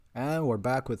And we're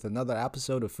back with another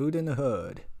episode of Food in the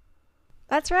Hood.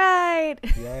 That's right.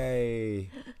 Yay!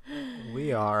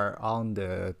 We are on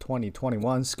the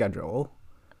 2021 schedule.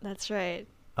 That's right.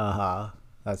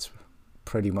 That's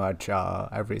pretty much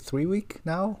every 3 week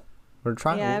now. We're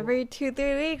trying. Yeah, every 2,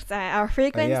 3 weeks, our Yeah.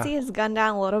 frequency has gone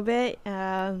down a little bit.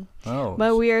 Oh.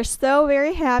 But we are still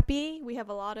very happy. We have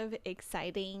a lot of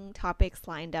exciting topics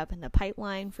lined up in the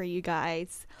pipeline for you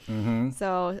guys. Mm-hmm.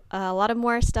 So a lot of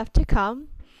more stuff to come.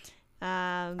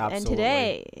 And Absolutely.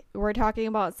 today we're talking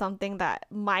about something that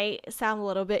might sound a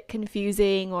little bit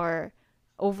confusing or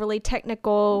overly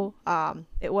technical.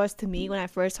 It was to me when I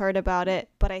first heard about it,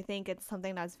 but I think it's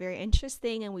something that's very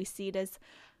interesting, and we see this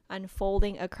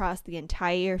unfolding across the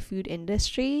entire food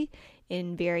industry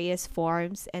in various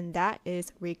forms, and that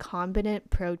is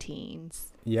recombinant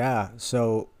proteins. Yeah.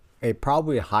 So it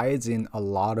probably hides in a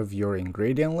lot of your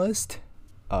ingredient list.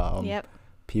 Yep.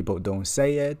 People don't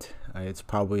say it. It's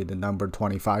probably the number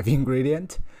 25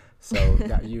 ingredient, so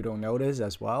that you don't notice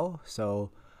as well.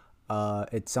 So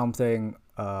it's something.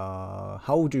 How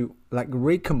would you like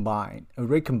recombine?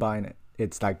 Recombine it.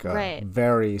 It's like a Right.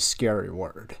 very scary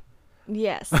word.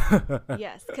 Yes.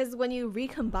 Yes. Because when you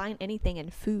recombine anything in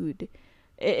food,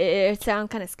 it sounds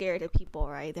kind of scary to people,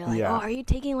 right? They're like, Yeah. oh, are you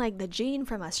taking like the gene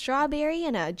from a strawberry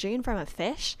and a gene from a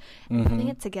fish and putting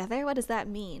it together? What does that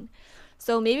mean?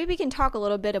 So maybe we can talk a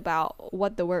little bit about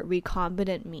what the word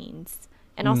recombinant means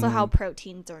and also how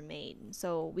proteins are made.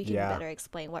 So we can Yeah. better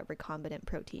explain what recombinant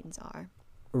proteins are.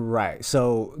 Right.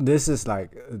 So this is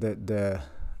like the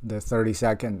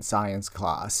 30-second science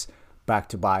class back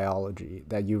to biology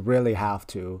that you really have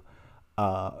to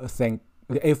think.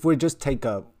 If we just take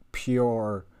a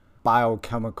pure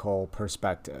biochemical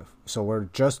perspective, so we're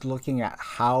just looking at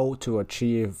how to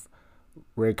achieve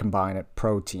recombinant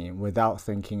protein without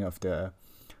thinking of the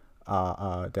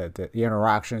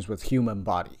interactions with human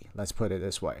body. Let's put it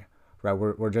this way, right?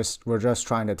 We're just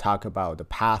trying to talk about the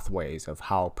pathways of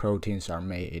how proteins are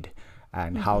made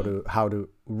and how to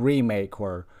remake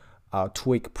or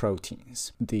tweak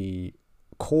proteins. The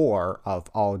core of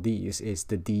all these is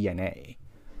the DNA,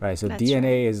 right? So That's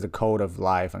DNA right. is the code of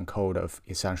life and code of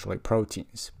essentially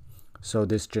proteins. So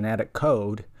this genetic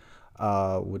code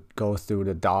would go through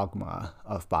the dogma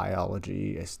of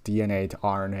biology. It's DNA to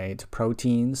RNA to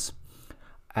proteins,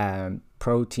 and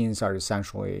proteins are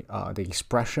essentially the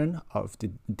expression of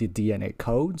the DNA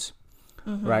codes,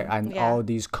 right? And Yeah. all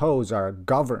these codes are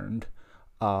governed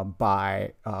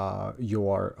by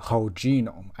your whole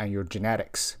genome and your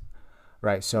genetics,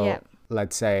 right? So Yeah.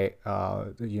 let's say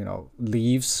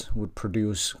leaves would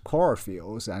produce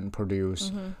chlorophylls and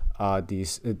produce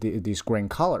these green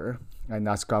color, and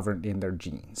that's governed in their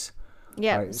genes.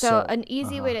 Yeah. Right, So so an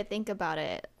easy way to think about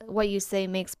it, what you say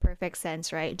makes perfect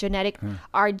sense, right?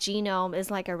 Our genome is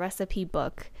like a recipe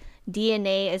book.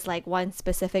 DNA is like one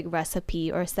specific recipe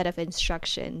or set of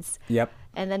instructions. yep,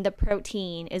 And then the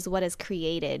protein is what is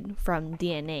created from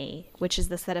DNA, which is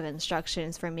the set of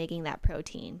instructions for making that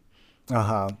protein,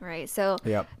 right? So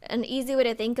yep, an easy way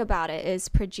to think about it is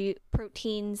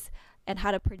proteins and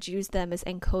how to produce them is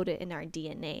encoded in our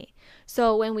DNA.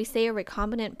 So when we say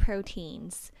recombinant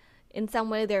proteins, in some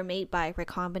way they're made by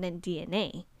recombinant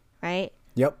DNA, right?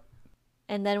 yep,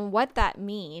 And then what that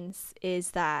means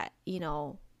is that,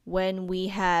 when we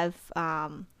have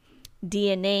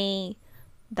DNA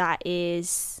that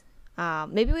is,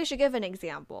 maybe we should give an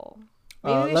example.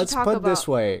 Maybe we should let's talk put this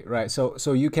about, way, right?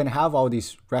 So you can have all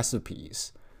these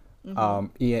recipes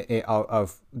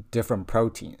of different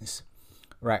proteins,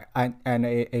 right? And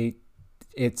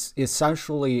it's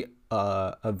essentially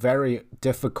a very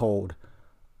difficult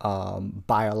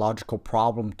biological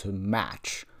problem to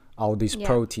match all these Yeah.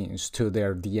 proteins to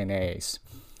their DNAs,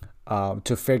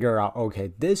 to figure out,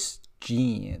 okay, this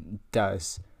gene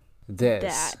does this,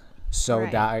 That. so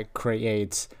Right. that it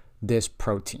creates this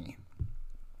protein.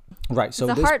 Right. So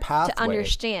the this hard pathway. to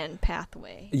understand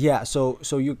pathway. Yeah, so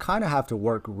you kind of have to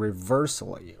work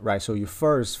reversely, right? So you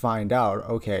first find out,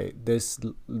 okay, this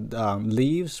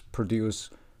leaves produce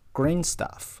green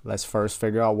stuff. Let's first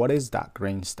figure out what is that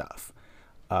green stuff.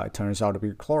 It turns out to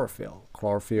be chlorophyll.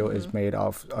 Chlorophyll is made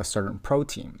of a certain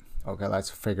protein. Okay, let's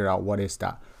figure out what is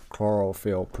that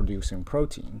chlorophyll producing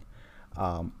protein.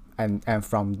 And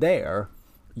from there,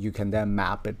 you can then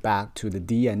map it back to the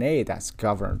DNA that's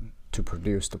governed to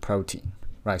produce the protein,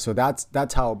 right? So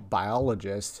that's how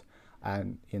biologists,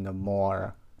 and in a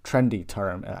more trendy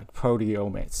term like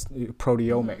proteomics,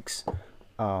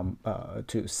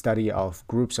 to study of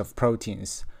groups of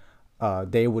proteins,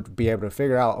 they would be able to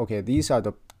figure out, okay, these are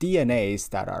the DNAs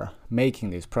that are making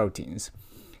these proteins,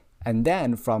 and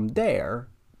then from there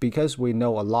because we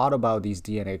know a lot about these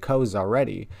DNA codes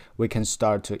already, we can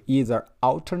start to either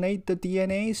alternate the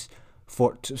DNAs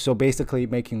so basically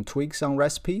making tweaks on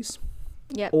recipes,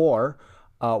 Yep. or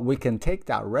we can take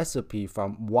that recipe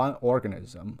from one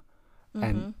organism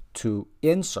and to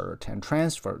insert and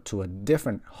transfer to a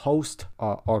different host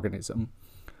organism.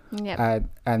 Yep.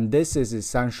 And this is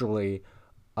essentially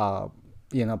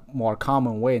in a more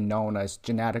common way known as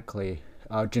genetic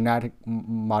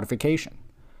modification,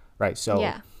 right? So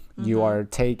Yeah. you are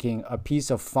taking a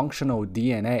piece of functional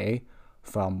DNA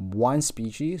from one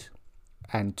species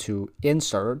and to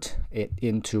insert it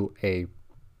into a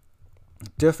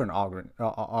different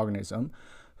organism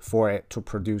for it to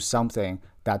produce something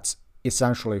that's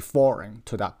essentially foreign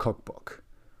to that cookbook.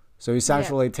 So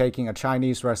essentially taking a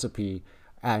Chinese recipe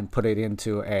and put it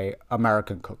into a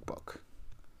American cookbook.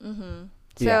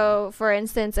 So, for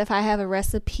instance, if I have a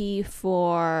recipe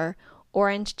for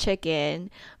orange chicken,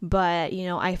 but,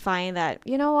 I find that,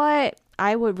 you know what,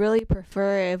 I would really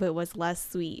prefer if it was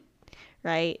less sweet,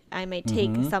 right? I may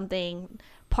take something,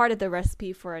 part of the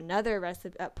recipe for another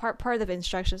recipe, part of the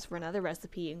instructions for another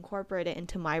recipe, incorporate it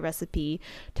into my recipe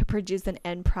to produce an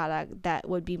end product that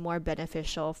would be more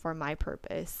beneficial for my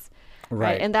purpose,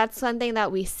 right? And that's something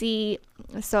that we see.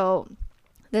 So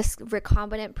this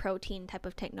recombinant protein type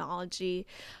of technology,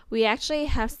 we actually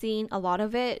have seen a lot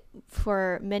of it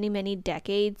for many, many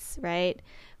decades, right?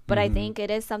 But I think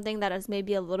it is something that is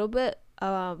maybe a little bit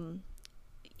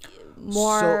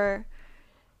more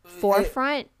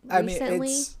forefront recently. I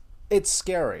mean, it's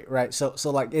scary, right? So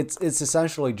like it's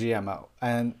essentially GMO,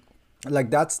 and like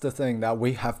that's the thing that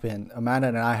Amanda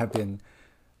and I have been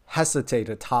hesitate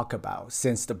to talk about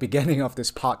since the beginning of this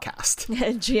podcast.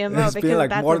 GMO, it's been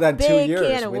like more than 2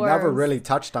 years. We never worms. really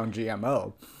touched on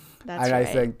GMO. That's and right.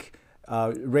 I think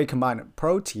recombinant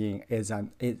protein is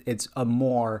it's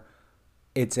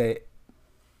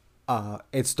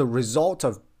the result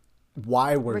of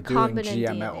why we're doing Recombinant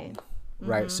GMO, DNA.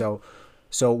 right? So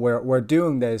we're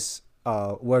doing this.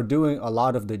 We're doing a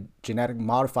lot of the genetic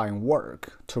modifying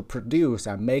work to produce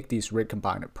and make these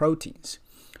recombinant proteins.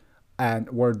 And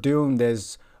we're doing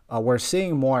this, we're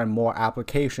seeing more and more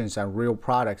applications and real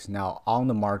products now on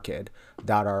the market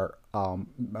that are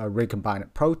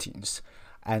recombinant proteins.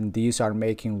 And these are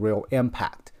making real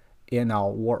impact in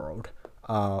our world,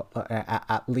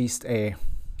 at least a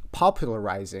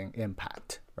popularizing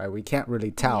impact, right? We can't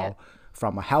really tell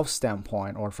from a health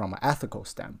standpoint or from an ethical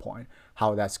standpoint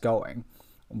how that's going.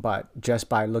 But just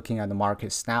by looking at the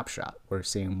market snapshot, we're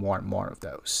seeing more and more of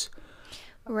those.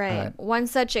 Right. One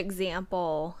such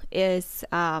example is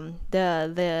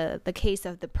the case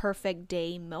of the Perfect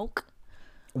Day milk.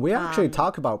 We actually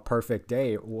talk about Perfect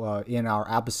Day in our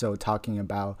episode talking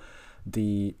about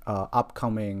the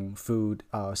upcoming food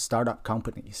startup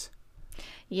companies.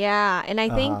 Yeah, and I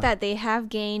think that they have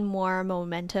gained more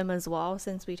momentum as well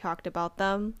since we talked about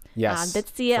them. Yes, did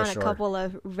see it on a couple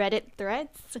of Reddit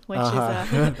threads, which is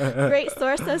a great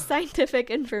source of scientific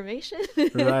information.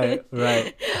 Right.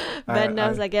 Ben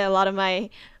knows I get a lot of my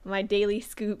daily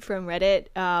scoop from Reddit.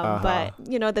 But,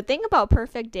 the thing about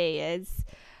Perfect Day is,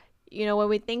 when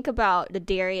we think about the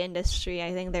dairy industry,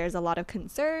 I think there's a lot of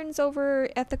concerns over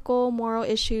ethical, moral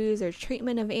issues or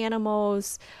treatment of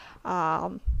animals.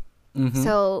 So,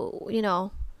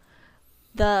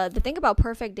 the thing about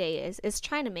Perfect Day is it's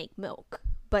trying to make milk,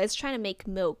 but it's trying to make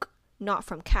milk not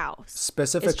from cows.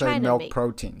 Specifically milk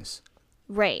proteins.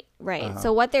 Right.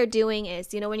 So what they're doing is,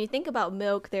 when you think about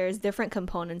milk, there's different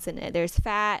components in it. There's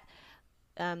fat,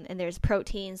 and there's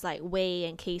proteins like whey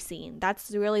and casein.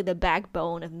 That's really the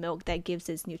backbone of milk that gives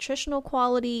its nutritional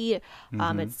quality,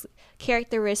 its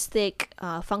characteristic,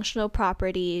 functional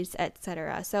properties,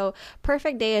 etc. So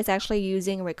Perfect Day is actually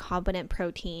using recombinant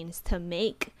proteins to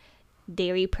make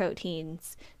dairy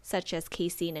proteins such as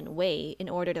casein and whey in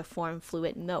order to form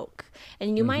fluid milk.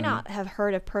 And you might not have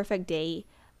heard of Perfect Day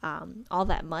all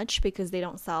that much because they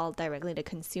don't sell directly to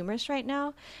consumers right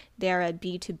now. They're a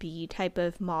B2B type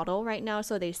of model right now,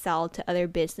 so they sell to other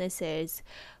businesses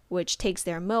which takes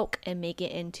their milk and make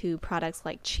it into products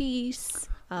like cheese,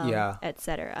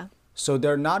 etc. So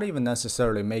they're not even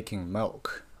necessarily making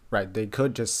milk, right? They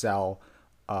could just sell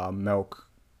milk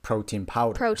protein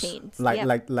powders. Proteins,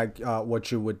 like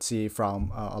what you would see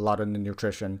from a lot of the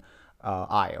nutrition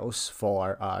aisles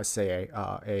for say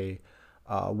a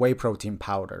whey protein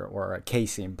powder or a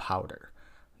casein powder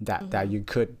that you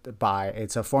could buy.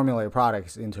 It's a formulated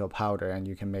product into a powder and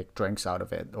you can make drinks out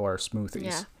of it or smoothies.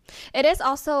 Yeah. It is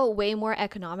also way more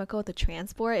economical to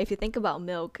transport. If you think about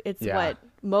milk, it's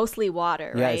mostly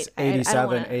water, right? It's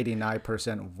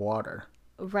 89% of water.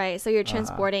 Right. So you're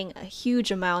transporting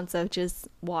huge amounts of just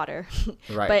water.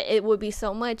 Right. But it would be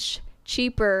so much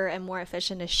cheaper and more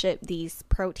efficient to ship these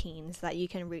proteins that you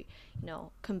can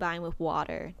combine with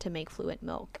water to make fluid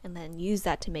milk and then use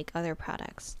that to make other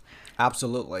products.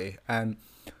 Absolutely. And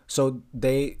so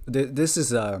this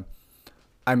is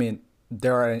I mean,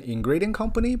 they're an ingredient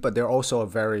company, but they're also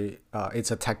it's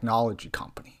a technology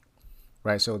company,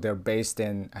 right? So they're based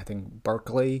in, I think,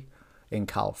 Berkeley in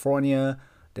California.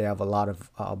 They have a lot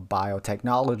of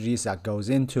biotechnologies that goes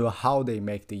into how they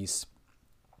make these,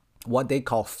 what they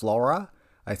call flora.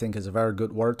 I think is a very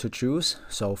good word to choose.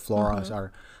 So floras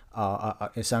are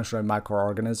essentially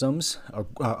microorganisms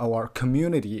or a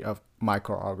community of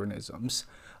microorganisms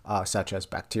such as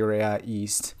bacteria,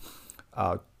 yeast,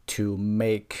 to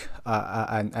make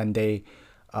and they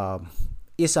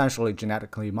essentially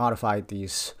genetically modify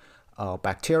these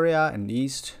bacteria and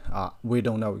yeast. We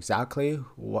don't know exactly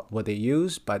what they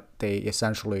use, but they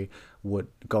essentially would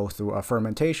go through a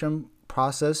fermentation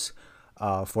process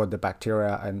for the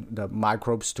bacteria and the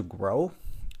microbes to grow.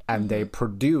 And they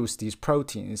produce these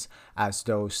proteins as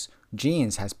those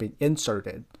genes has been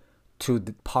inserted to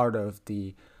the part of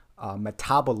the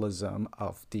metabolism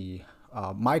of the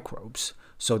microbes,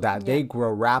 so that they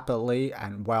grow rapidly.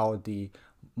 And while the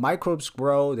microbes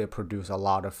grow, they produce a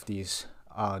lot of these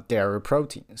dairy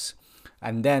proteins,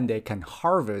 and then they can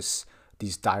harvest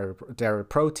these dairy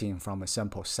protein from a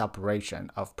simple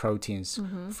separation of proteins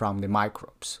from the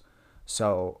microbes.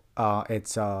 So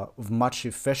it's a much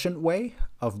efficient way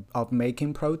of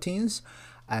making proteins,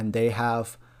 and they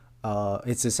have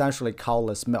it's essentially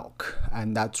cowless milk,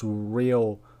 and that's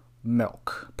real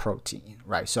milk protein,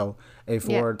 right? So if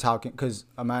we're talking, because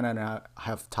Amanda and I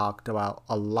have talked about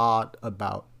a lot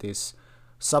about this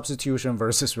substitution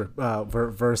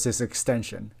versus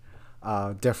extension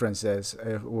differences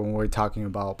when we're talking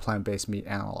about plant-based meat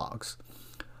analogs,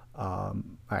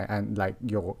 and like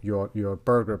your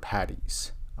burger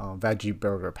patties, veggie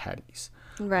burger patties.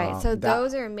 Right. So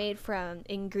those are made from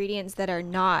ingredients that are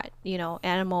not,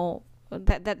 animal,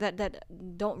 that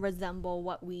don't resemble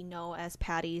what we know as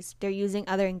patties. They're using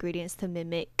other ingredients to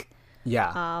mimic.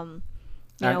 Yeah.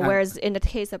 Whereas in the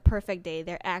case of Perfect Day,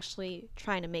 they're actually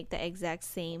trying to make the exact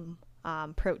same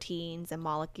proteins and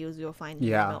molecules you'll find in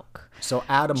milk. So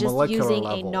at a molecular using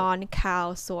level. a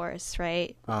non-cow source,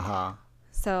 right?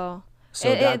 So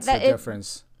that's the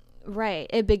difference. Right.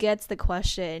 It begets the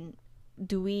question,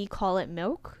 do we call it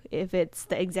milk if it's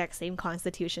the exact same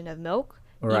constitution of milk,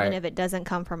 even if it doesn't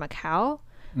come from a cow?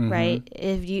 Right?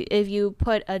 If you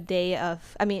put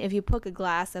if you put a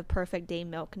glass of Perfect Day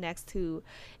milk next to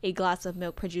a glass of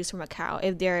milk produced from a cow,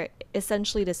 if they're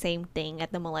essentially the same thing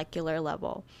at the molecular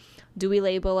level, do we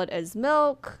label it as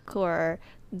milk, or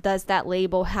does that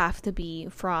label have to be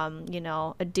from,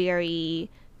 a dairy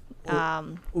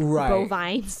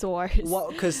bovine source?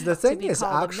 Well, because the thing is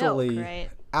actually milk, right?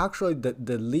 Actually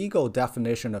the legal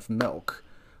definition of milk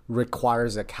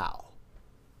requires a cow.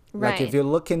 Right. Like if you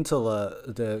look into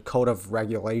the code of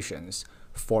regulations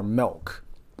for milk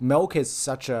is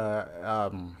such a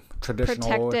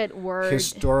traditional, protected word,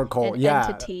 historical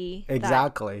entity.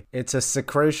 Exactly. It's like a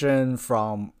secretion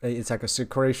from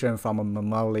a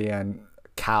mammalian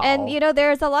cow. And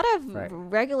there's a lot of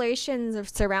regulations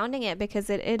surrounding it, because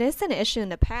it is an issue in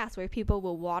the past where people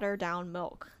will water down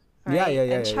milk. Right?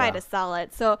 And try to sell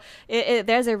it. So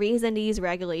there's a reason these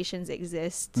regulations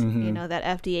exist, that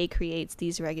FDA creates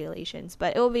these regulations.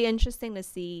 But it will be interesting to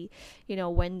see,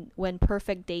 when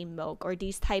Perfect Day milk or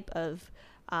these type of,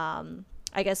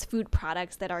 food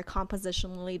products that are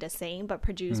compositionally the same but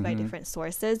produced by different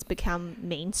sources become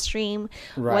mainstream.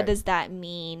 Right. What does that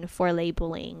mean for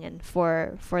labeling and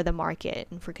for the market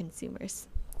and for consumers?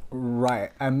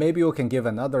 Right. And maybe we can give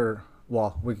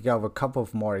we could give a couple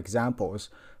of more examples.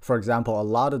 For example, a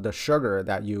lot of the sugar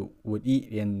that you would eat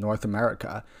in North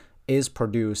America is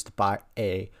produced by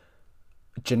a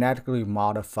genetically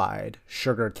modified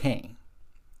sugar cane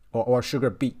or sugar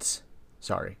beets.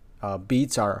 Sorry.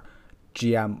 Beets are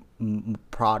GM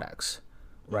products,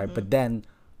 right? But then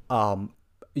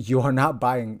you are not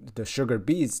buying the sugar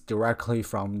beets directly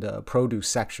from the produce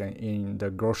section in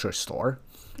the grocery store.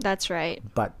 That's right.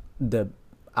 But the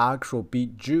actual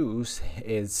beet juice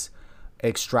is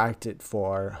extracted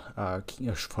for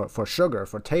sugar,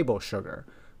 for table sugar,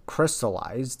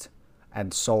 crystallized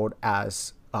and sold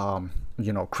as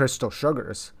crystal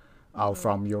sugars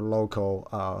from your local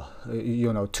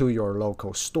to your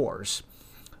local stores,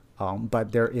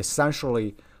 but they're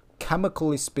essentially,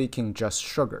 chemically speaking, just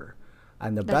sugar.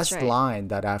 And the best line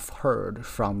that I've heard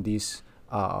from these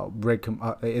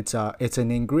it's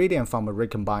an ingredient from a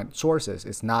recombined sources.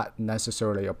 It's not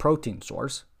necessarily a protein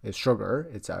source, is sugar.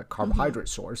 It's a carbohydrate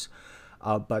source.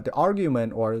 But the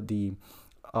argument or the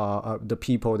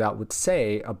people that would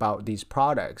say about these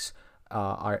products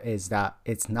is that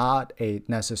it's not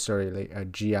necessarily a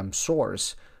GM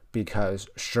source because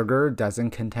sugar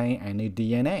doesn't contain any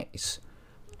DNAs.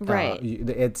 Right.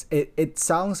 It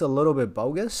sounds a little bit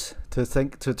bogus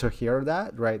to hear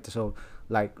that, right? So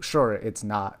like, sure, it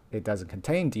doesn't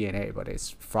contain DNA, but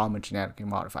it's from a genetically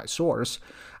modified source,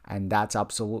 and that's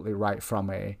absolutely right from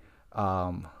a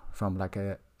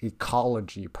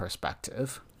ecology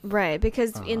perspective. Right,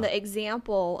 because in the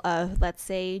example of, let's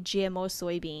say, GMO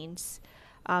soybeans,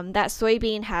 that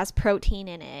soybean has protein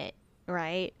in it,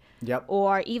 right? Yep.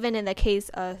 Or even in the case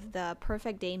of the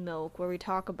Perfect Day milk, where we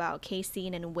talk about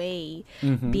casein and whey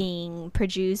being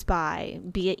produced by,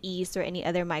 be it yeast or any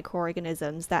other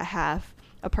microorganisms that have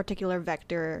a particular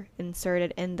vector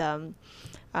inserted in them,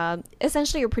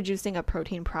 essentially you're producing a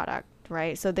protein product,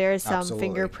 right? So there's some Absolutely.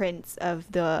 fingerprints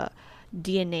of the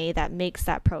DNA that makes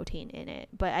that protein in it.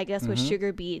 But I guess with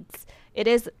sugar beets, it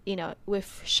is,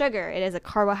 with sugar, it is a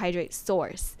carbohydrate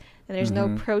source and there's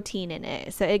no protein in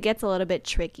it. So it gets a little bit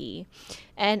tricky.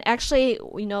 And actually,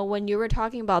 when you were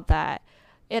talking about that,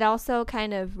 it also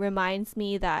kind of reminds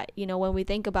me that, when we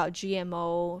think about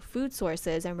GMO food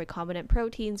sources and recombinant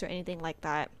proteins or anything like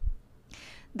that,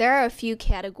 there are a few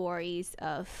categories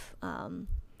of,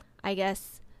 I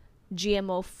guess,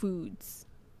 GMO foods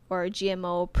or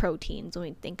GMO proteins when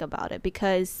we think about it,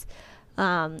 because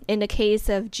in the case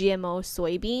of GMO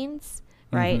soybeans,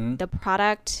 right, the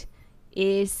product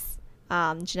is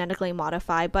genetically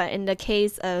modified, but in the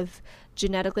case of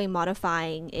genetically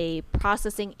modifying a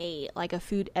processing aid like a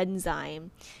food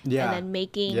enzyme, and then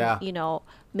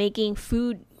making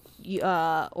food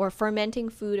or fermenting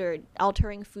food or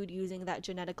altering food using that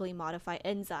genetically modified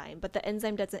enzyme, but the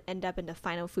enzyme doesn't end up in the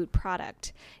final food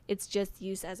product. It's just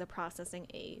used as a processing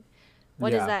aid.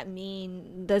 What does that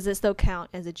mean? Does it still count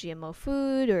as a GMO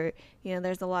food? Or,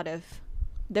 there's a lot of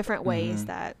different ways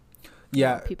that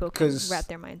people can wrap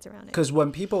their minds around it. Because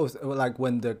when people,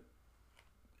 when the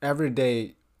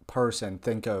everyday person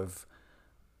think of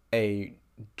a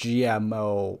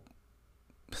GMO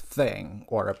thing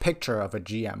or a picture of a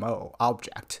GMO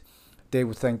object, they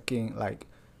were thinking like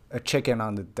a chicken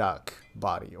on the duck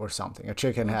body or something, a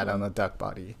chicken head on a duck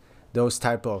body, those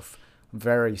type of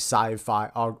very sci-fi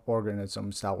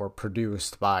organisms that were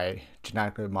produced by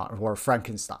genetically or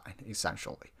Frankenstein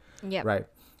essentially. Right.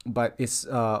 But it's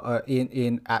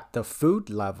in at the food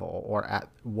level or at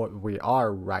what we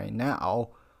are right now,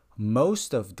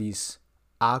 most of these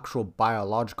actual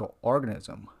biological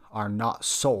organisms are not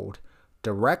sold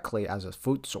directly as a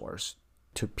food source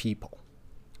to people.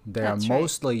 They are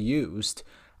mostly used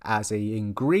as a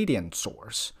ingredient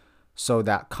source so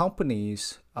that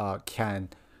companies can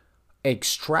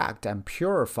extract and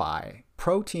purify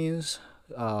proteins.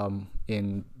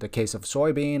 In the case of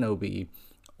soybean, it will be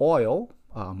oil,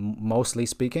 mostly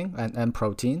speaking, and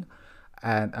protein,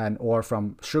 and or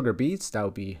from sugar beets, that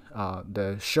would be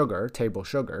the sugar, table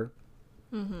sugar,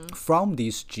 from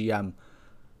these GM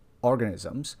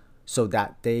organisms, so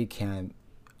that they can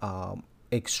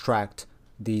extract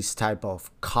these type of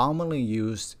commonly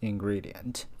used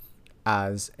ingredient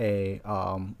as a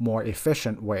more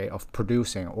efficient way of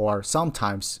producing, or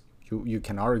sometimes you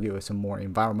can argue it's a more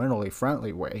environmentally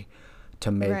friendly way to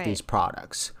make these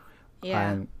products.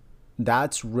 And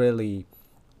that's really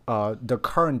the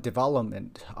current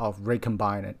development of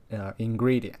recombinant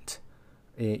ingredient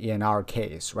in our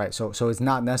case, right? So it's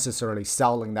not necessarily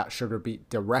selling that sugar beet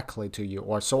directly to you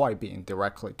or soybean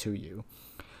directly to you,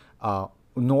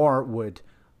 nor would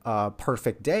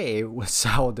Perfect Day would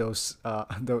sell those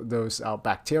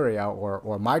bacteria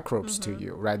or microbes to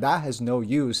you, right? That has no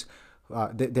use.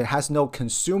 There has no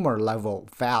consumer level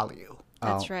value.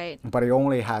 That's right. But it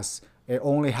only has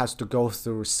to go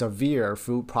through severe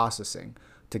food processing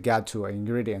to get to an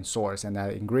ingredient source, and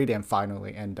that ingredient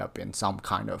finally end up in some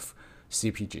kind of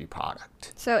CPG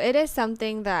product. So it is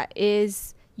something that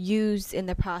is used in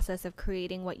the process of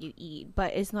creating what you eat,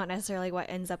 but it's not necessarily what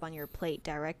ends up on your plate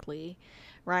directly,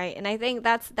 right? And I think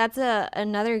that's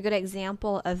another good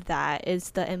example of that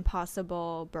is the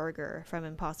Impossible Burger from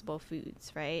Impossible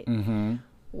Foods, right?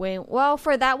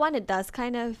 For that one, it does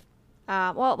kind of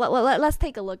let's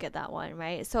take a look at that one,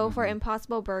 right? So for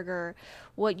Impossible Burger,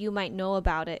 what you might know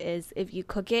about it is if you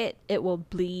cook it, it will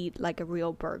bleed like a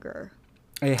real burger.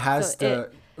 It has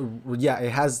it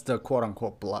has the quote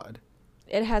unquote blood.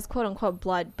 It has quote unquote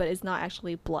blood, but it's not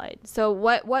actually blood. So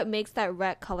what makes that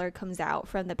red color comes out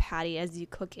from the patty as you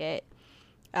cook it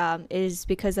is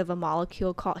because of a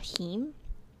molecule called heme.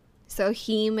 So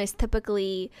heme is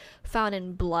typically found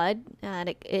in blood, and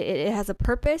it has a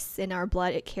purpose. In our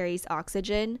blood, it carries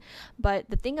oxygen. But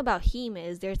the thing about heme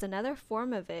is there's another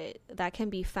form of it that can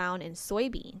be found in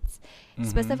soybeans.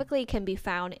 Specifically, it can be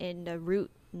found in the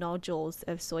root nodules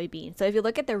of soybeans. So if you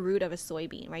look at the root of a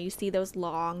soybean, right, you see those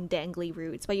long dangly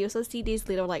roots, but you also see these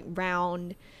little like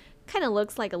round, kind of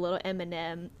looks like a little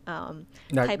M&M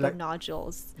type of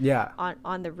nodules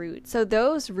on the root. So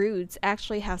those roots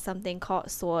actually have something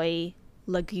called soy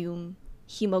legume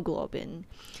hemoglobin.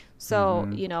 So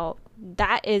you know,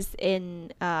 that is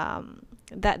in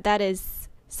that is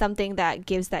something that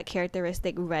gives that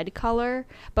characteristic red color.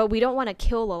 But we don't want to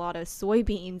kill a lot of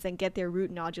soybeans and get their root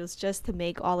nodules just to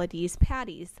make all of these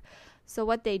patties. So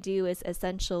what they do is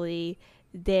essentially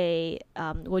they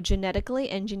will genetically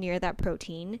engineer that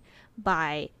protein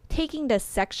by taking the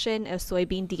section of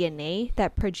soybean DNA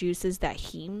that produces that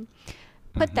heme,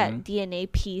 put that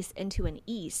DNA piece into an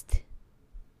yeast,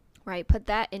 right? Put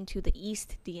that into the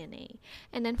yeast DNA,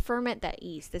 and then ferment that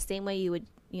yeast the same way you would,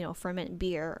 you know, ferment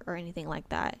beer or anything like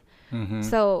that.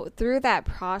 So through that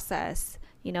process,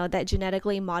 you know, that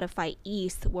genetically modified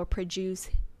yeast will produce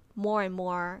more and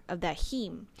more of that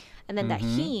heme, and then that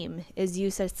heme is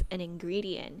used as an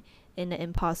ingredient in the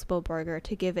Impossible Burger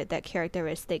to give it that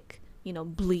characteristic, you know,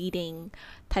 bleeding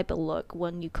type of look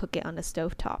when you cook it on the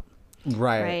stovetop.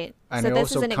 Right. And so it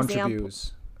also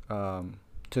contributes to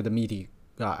the meaty.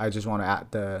 I just want to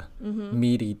add the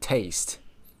meaty taste.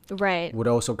 Right. Would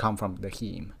also come from the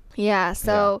heme. Yeah.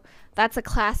 So that's a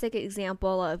classic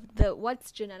example of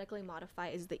what's genetically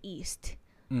modified is the yeast.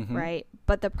 Right,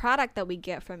 but the product that we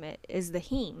get from it is the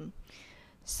heme.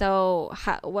 So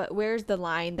where's the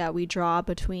line that we draw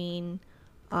between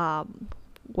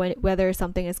whether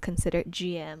something is considered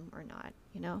GM or not,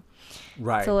 you know?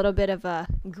 Right. It's a little bit of a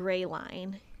gray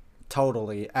line.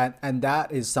 Totally. And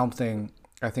that is something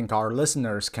I think our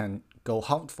listeners can go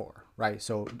hunt for, right?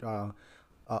 So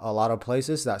a lot of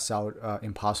places that sell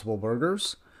Impossible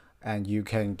Burgers, and you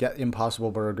can get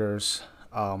Impossible Burgers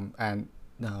and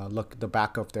look at the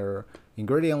back of their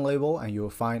ingredient label, and you'll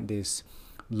find this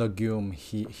legume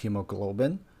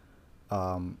hemoglobin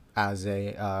as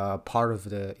a part of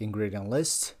the ingredient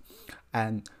list.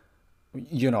 And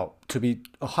you know, to be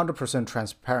 100%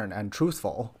 transparent and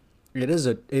truthful,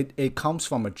 it comes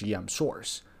from a GM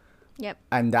source. Yep.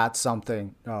 And that's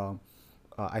something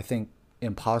I think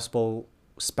Impossible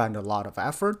spend a lot of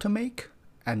effort to make,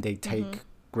 and they take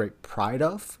great pride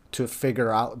of, to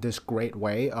figure out this great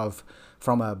way of,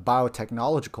 from a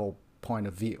biotechnological point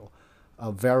of view,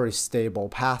 a very stable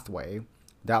pathway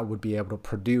that would be able to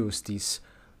produce these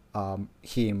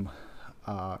heme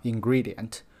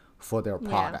ingredient for their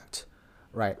product,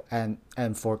 right? And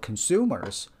for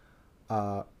consumers,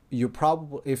 you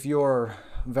probably, if you're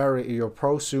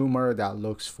prosumer that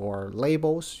looks for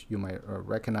labels, you might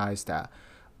recognize that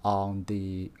on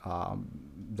the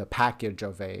package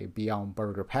of a Beyond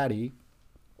Burger patty,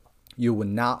 you would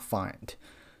not find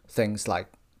things like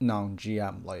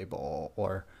non-GM label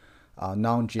or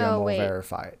non-GMO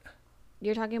verified.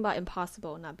 You're talking about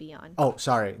Impossible, not Beyond. Oh,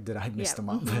 sorry, did I miss them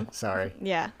up? Sorry.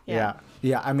 Yeah.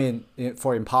 I mean,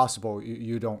 for Impossible,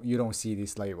 you don't see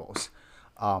these labels.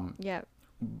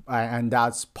 And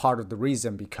that's part of the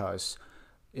reason, because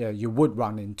you would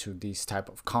run into these type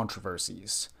of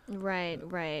controversies. Right.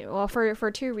 Well,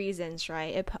 for two reasons,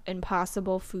 right?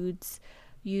 Impossible Foods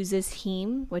uses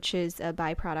heme, which is a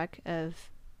byproduct of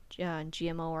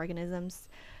GMO organisms,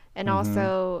 and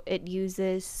also it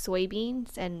uses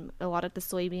soybeans, and a lot of the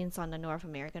soybeans on the North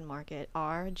American market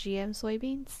are GM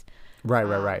soybeans.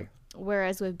 Right.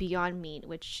 Whereas with Beyond Meat,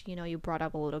 which, you know, you brought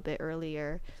up a little bit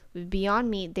earlier, with Beyond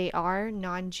Meat, they are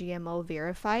non-GMO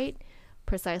verified,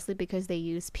 precisely because they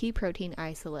use pea protein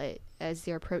isolate as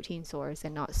their protein source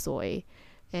and not soy.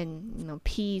 And, you know,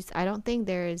 peas, I don't think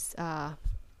there's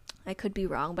I could be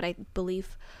wrong, but I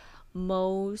believe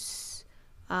most,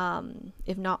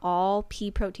 if not all,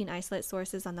 pea protein isolate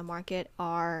sources on the market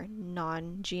are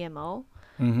non-GMO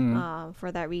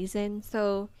for that reason.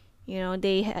 So, you know,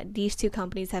 these two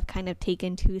companies have kind of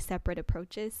taken two separate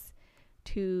approaches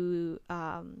to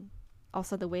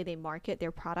also the way they market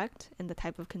their product and the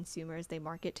type of consumers they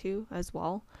market to as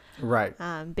well. Right.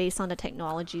 Based on the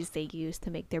technologies they use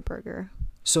to make their burger.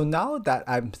 So now that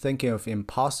I'm thinking of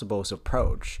Impossible's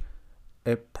approach,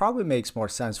 it probably makes more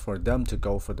sense for them to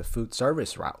go for the food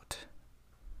service route.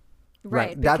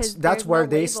 Right. That's where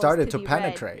they started to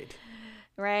penetrate.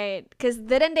 Right. Because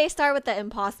didn't they start with the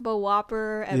Impossible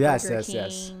Whopper at Burger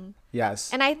King?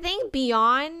 Yes. And I think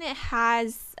Beyond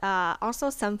has also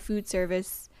some food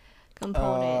service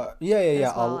component Yeah.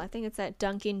 as well. I think it's at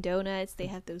Dunkin' Donuts. They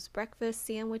have those breakfast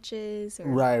sandwiches. Or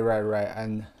Right.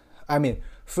 And I mean,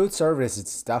 food service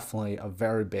is definitely a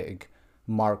very big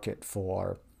market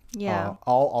for yeah,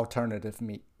 all alternative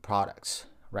meat products,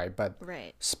 right? But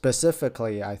right.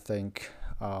 specifically, I think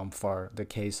for the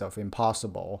case of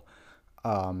Impossible,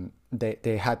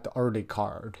 they had the early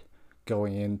card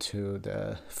going into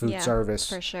the food Yeah, service.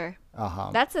 for sure. Uh-huh.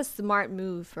 That's a smart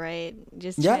move, right?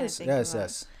 Just trying to think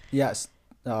about. Yes.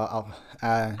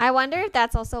 I wonder if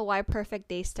that's also why Perfect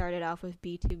Day started off with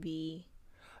B2B.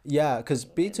 Yeah, because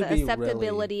The B2B really.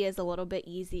 acceptability is a little bit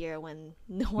easier when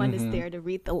no one is there to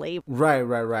read the label.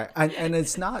 Right. And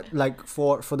it's not like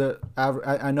for the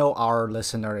I know our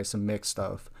listener is a mix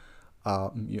of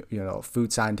you know,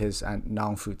 food scientists and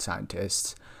non-food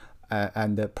scientists,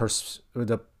 and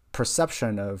the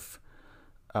perception of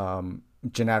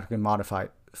genetically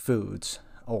modified foods,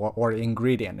 or the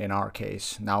ingredient in our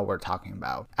case, now we're talking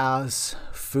about, as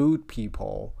food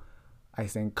people, I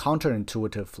think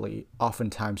counterintuitively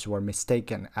oftentimes we're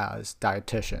mistaken as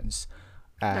dietitians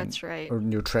and That's right. or Or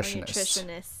nutritionists.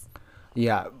 nutritionists.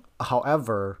 Yeah.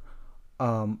 However,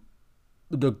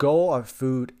 the goal of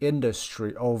food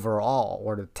industry overall,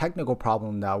 or the technical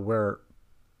problem that we're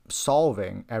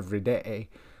solving every day,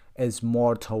 is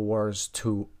more towards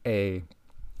to a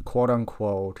quote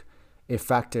unquote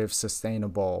effective,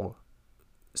 sustainable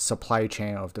supply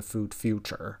chain of the food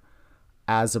future,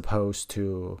 as opposed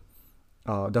to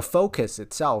the focus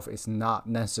itself is not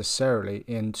necessarily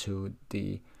into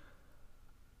the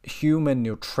human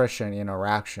nutrition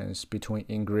interactions between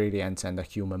ingredients and the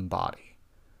human body,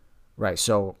 right?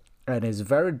 So it is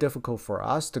very difficult for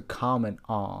us to comment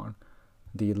on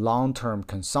the long-term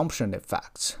consumption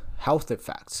effects, health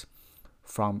effects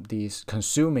from these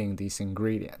consuming these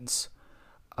ingredients.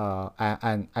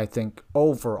 And I think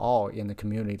overall in the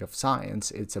community of science,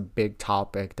 it's a big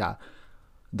topic that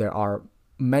there are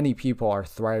many people are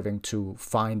thriving to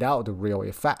find out the real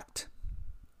effect.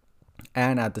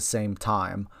 And at the same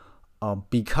time,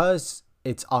 because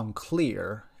it's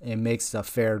unclear, it makes a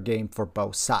fair game for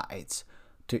both sides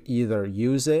to either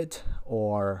use it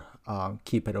or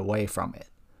keep it away from it.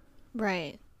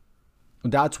 Right.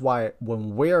 That's why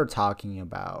when we're talking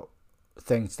about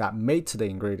things that made to the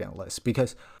ingredient list,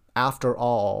 because after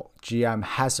all, GM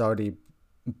has already,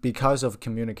 because of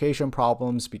communication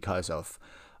problems, because of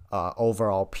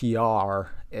overall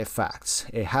PR effects,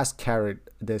 it has carried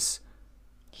this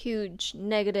Huge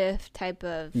negative type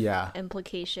of Yeah.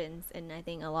 implications in I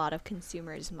think a lot of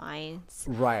consumers' minds.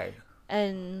 right.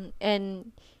 And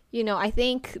you know, I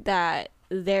think that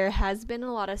there has been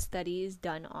a lot of studies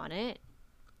done on it.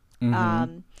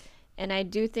 And I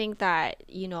do think that,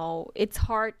 you know, it's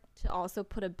hard to also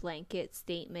put a blanket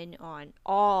statement on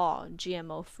all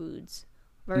GMO foods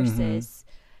versus,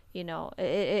 you know,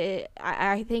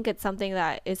 I think it's something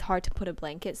that is hard to put a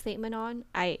blanket statement on.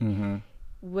 I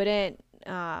wouldn't,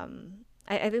 I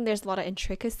think there's a lot of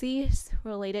intricacies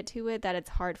related to it that it's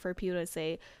hard for people to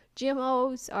say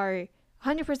GMOs are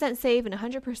 100% safe and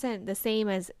 100% the same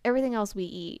as everything else we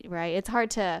eat, right? It's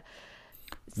hard to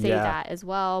say Yeah. that as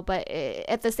well, but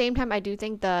at the same time I do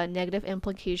think the negative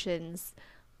implications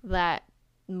that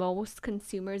most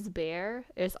consumers bear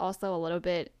is also a little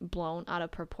bit blown out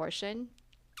of proportion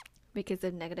because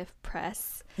of negative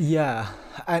press. Yeah,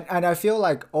 and I feel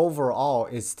like overall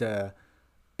it's the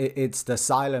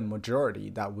silent majority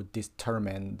that would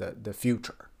determine the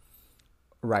future,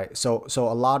 right? So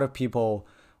a lot of people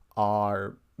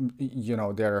are, you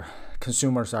know, their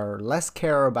consumers are less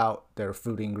care about their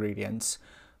food ingredients.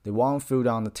 They want food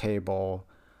on the table.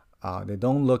 They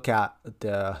don't look at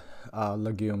the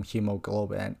legume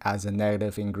hemoglobin as a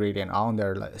negative ingredient on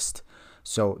their list.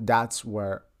 So that's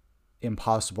where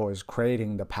Impossible is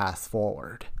creating the path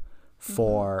forward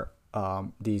for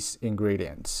these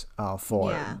ingredients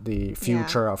for Yeah. the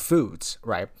future of foods,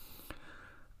 right?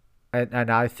 And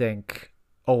I think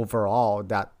overall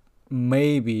that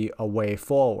may be a way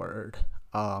forward.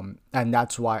 And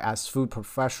that's why as food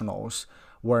professionals,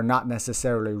 we're not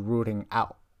necessarily ruling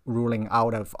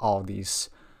out of all these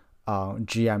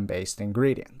GM-based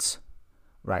ingredients,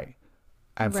 right?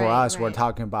 And for Right, us, we're right.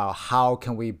 talking about how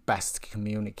can we best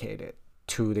communicate it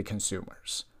to the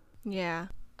consumers. Yeah.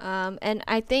 And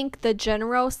I think the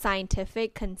general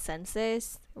scientific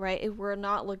consensus, right, if we're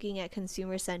not looking at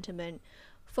consumer sentiment,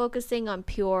 focusing on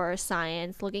pure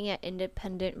science, looking at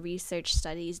independent research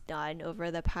studies done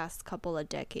over the past couple of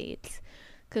decades,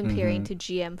 comparing to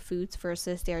GM foods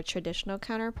versus their traditional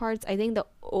counterparts, I think the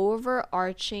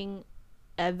overarching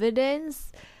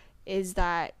evidence is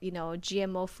that, you know,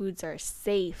 GMO foods are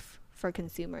safe for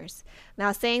consumers.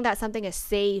 Now, saying that something is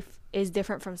safe is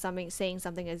different from saying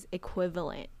something is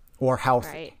equivalent or healthy,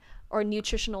 right? Or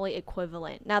nutritionally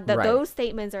equivalent. Now, Right. those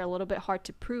statements are a little bit hard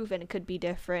to prove, and it could be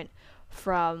different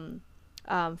from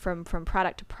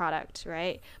product to product,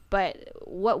 right? But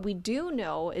what we do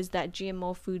know is that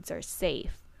GMO foods are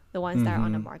safe, the ones that are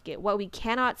on the market. What we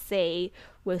cannot say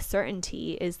with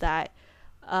certainty is that,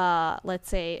 let's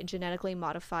say, genetically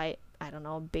modified, I don't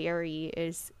know, berry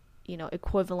is, you know,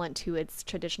 equivalent to its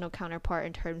traditional counterpart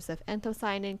in terms of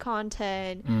anthocyanin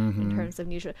content, in terms of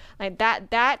nutrient, like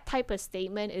that type of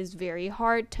statement is very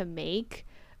hard to make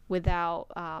without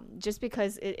just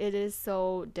because it is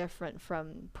so different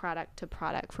from product to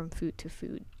product, from food to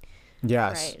food.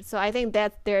 Yes. Right. So I think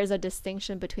that there is a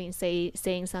distinction between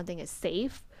saying something is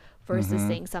safe versus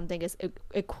saying something is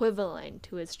equivalent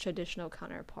to its traditional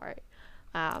counterpart.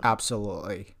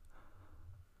 Absolutely.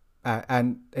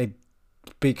 And it,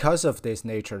 because of this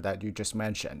nature that you just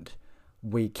mentioned,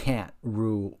 we can't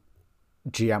rule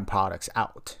GM products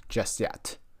out just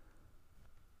yet.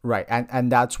 Right.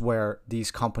 And that's where these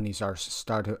companies are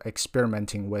started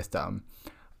experimenting with them.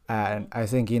 And I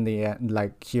think in the end,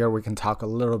 like here we can talk a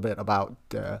little bit about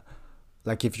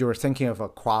like if you're thinking of a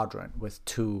quadrant with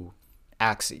two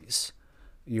axes,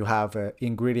 you have an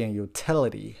ingredient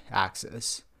utility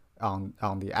axis on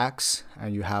the X,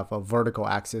 and you have a vertical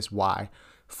axis Y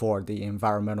for the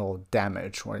environmental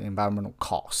damage or environmental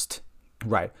cost,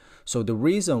 right? So the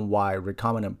reason why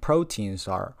recombinant proteins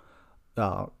are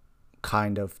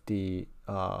kind of the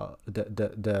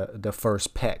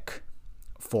first pick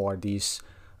for these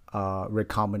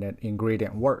recombinant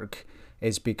ingredient work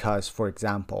is because, for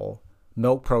example,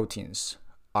 milk proteins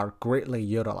are greatly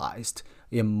utilized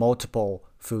in multiple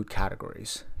food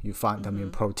categories. You find them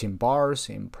in protein bars,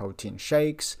 in protein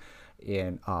shakes,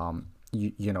 in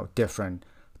different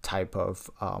type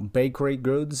of bakery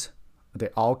goods. They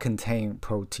all contain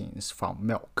proteins from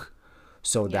milk,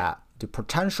 so that the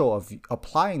potential of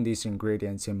applying these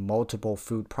ingredients in multiple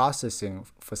food processing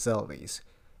facilities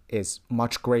is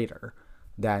much greater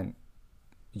than,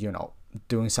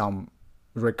 doing some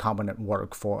recombinant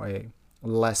work for a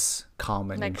less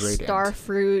common like ingredient. Star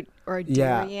fruit or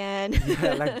durian.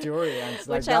 Yeah, like durians.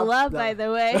 Which I love, by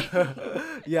the way.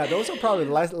 Yeah, those are probably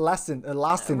last in the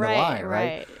line,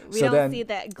 right? We don't see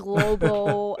that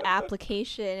global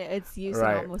application. It's used in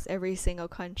almost every single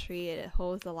country. It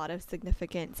holds a lot of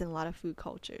significance in a lot of food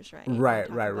cultures, right?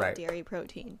 Right. Dairy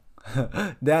protein.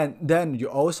 Then you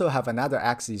also have another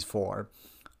axis for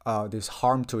this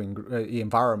harm to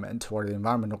environment or the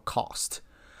environmental cost,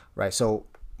 right? So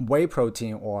whey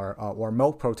protein or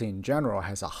milk protein in general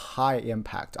has a high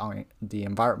impact on the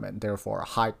environment, therefore a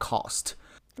high cost.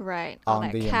 Right, all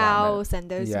that cows and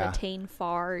those methane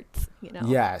farts,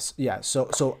 Yes, yeah.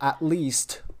 So at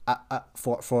least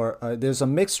for there's a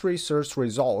mixed research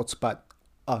results, but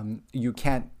you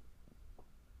can't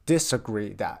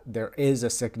disagree that there is a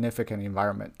significant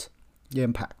environment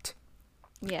impact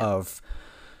of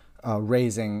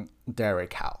raising dairy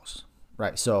cows,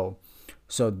 right? So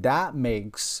that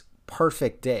makes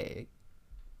Perfect Day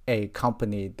a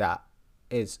company that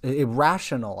it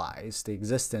rationalized the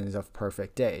existence of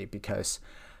Perfect Day because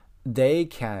they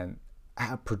can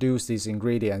produce these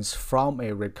ingredients from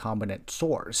a recombinant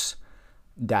source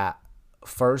that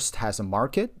first has a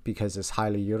market because it's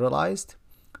highly utilized,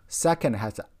 second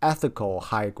has an ethical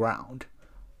high ground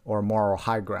or moral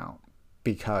high ground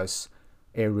because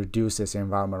it reduces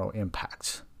environmental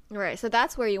impacts. Right, so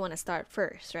that's where you want to start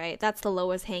first, right? That's the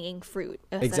lowest hanging fruit,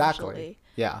 essentially. Exactly,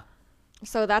 yeah.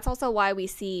 So that's also why we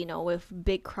see, with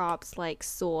big crops like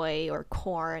soy or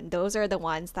corn, those are the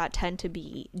ones that tend to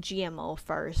be GMO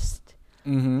first,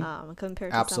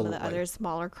 compared to some of the other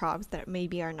smaller crops that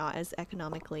maybe are not as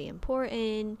economically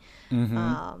important.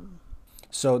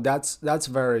 So that's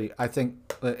very, I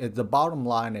think the bottom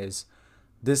line is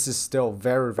this is still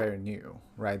very, very new,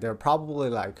 right? There are probably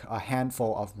like a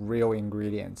handful of real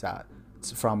ingredients that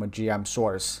from a GM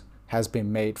source has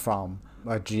been made from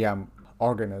a GM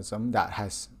organism that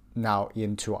has now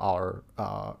into our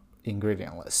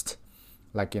ingredient list,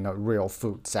 like in a real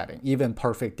food setting. Even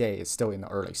Perfect Day is still in the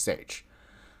early stage.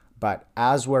 But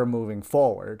as we're moving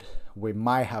forward, we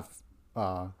might have,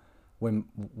 we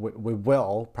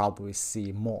will probably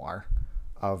see more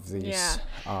of these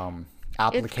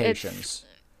applications.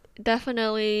 It's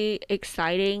definitely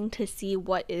exciting to see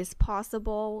what is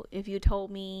possible. If you told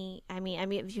me, I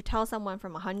mean, if you tell someone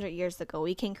from 100 years ago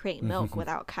we can create milk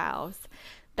without cows,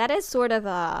 that is sort of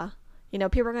a,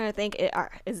 people are going to think,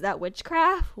 is that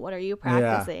witchcraft? What are you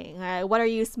practicing? What are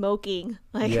you smoking?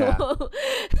 Like,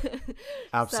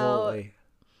 Absolutely.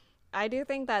 I do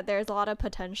think that there's a lot of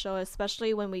potential,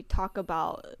 especially when we talk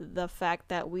about the fact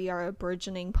that we are a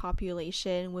burgeoning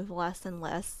population with less and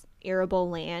less arable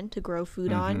land to grow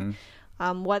food on.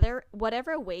 Mm-hmm.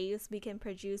 Whatever ways we can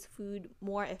produce food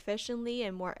more efficiently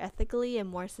and more ethically and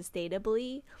more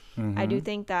sustainably, I do Mm-hmm.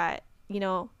 think that,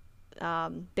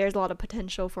 there's a lot of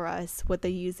potential for us with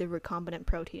the use of recombinant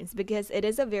proteins because it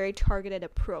is a very targeted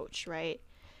approach, right?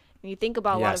 When you think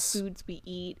about a lot of Yes. foods we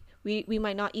eat, we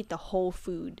might not eat the whole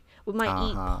food. We might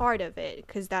eat Uh-huh. part of it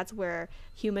because that's where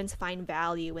humans find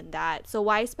value in that. So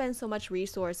why spend so much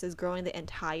resources growing the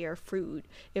entire fruit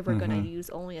if we're going to Mm-hmm. use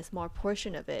only a small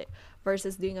portion of it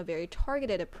versus doing a very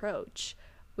targeted approach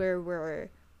where we're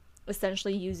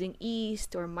essentially using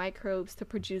yeast or microbes to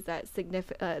produce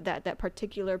that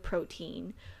particular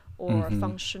protein or Mm-hmm.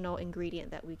 functional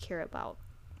ingredient that we care about.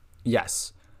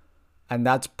 Yes. And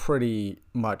that's pretty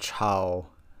much how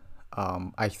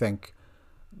I think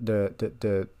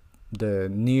the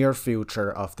near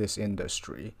future of this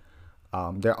industry.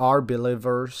 There are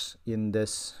believers in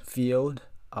this field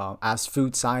as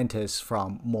food scientists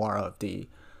from more of the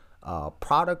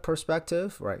product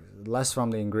perspective, right? Less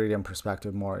from the ingredient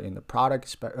perspective, more in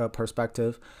the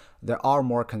perspective. There are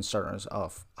more concerns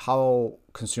of how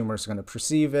consumers are going to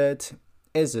perceive it.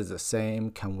 Is it the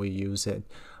same? Can we use it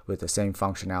with the same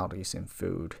functionalities in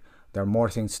food? There are more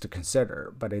things to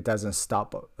consider, but it doesn't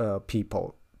stop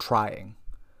people trying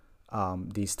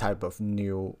these type of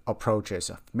new approaches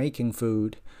of making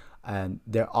food. And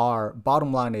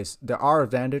bottom line is there are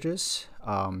advantages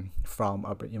from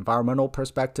an environmental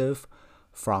perspective,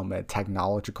 from a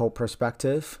technological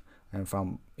perspective, and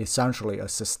from essentially a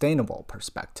sustainable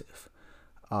perspective.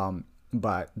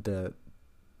 But the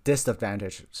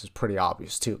disadvantage is pretty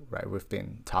obvious too, right? We've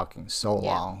been talking so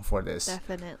Yeah, long for this.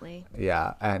 definitely.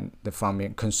 Yeah, and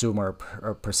from consumer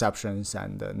perceptions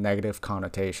and the negative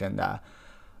connotation that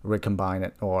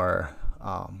recombinant or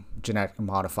genetically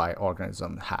modified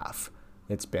organisms have.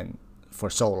 It's been for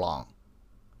so long.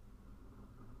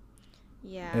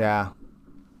 Yeah. Yeah.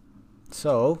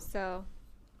 So So,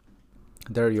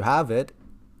 there you have it.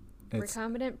 It's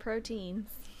recombinant proteins.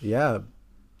 yeah.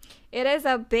 It is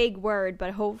a big word,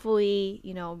 but hopefully,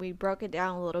 we broke it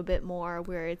down a little bit more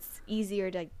where it's easier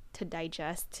to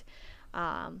digest.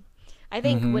 I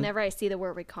think Mm-hmm. whenever I see the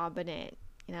word recombinant,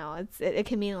 it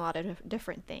can mean a lot of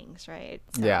different things, right?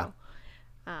 So, Yeah.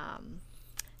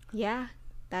 yeah,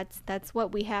 that's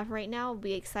what we have right now. It'll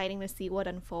be exciting to see what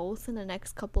unfolds in the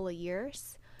next couple of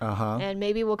years. Uh-huh. And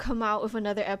maybe we'll come out with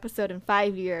another episode in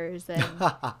 5 years and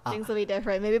things will be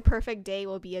different. Maybe Perfect Day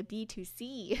will be a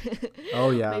B2C. Oh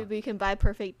yeah. Maybe we can buy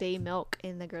Perfect Day milk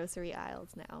in the grocery aisles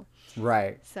now.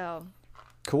 Right. So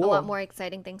Cool. a lot more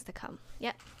exciting things to come.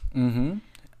 Yep. Mm-hmm.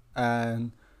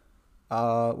 And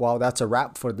well, that's a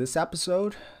wrap for this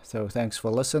episode. So thanks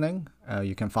for listening.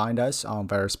 You can find us on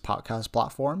various podcast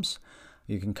platforms.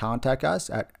 You can contact us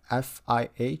at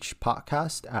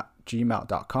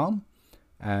fihpodcast@gmail.com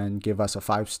and give us a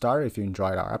 5-star if you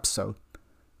enjoyed our episode.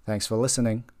 Thanks for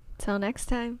listening. Till next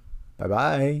time. Bye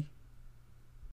bye.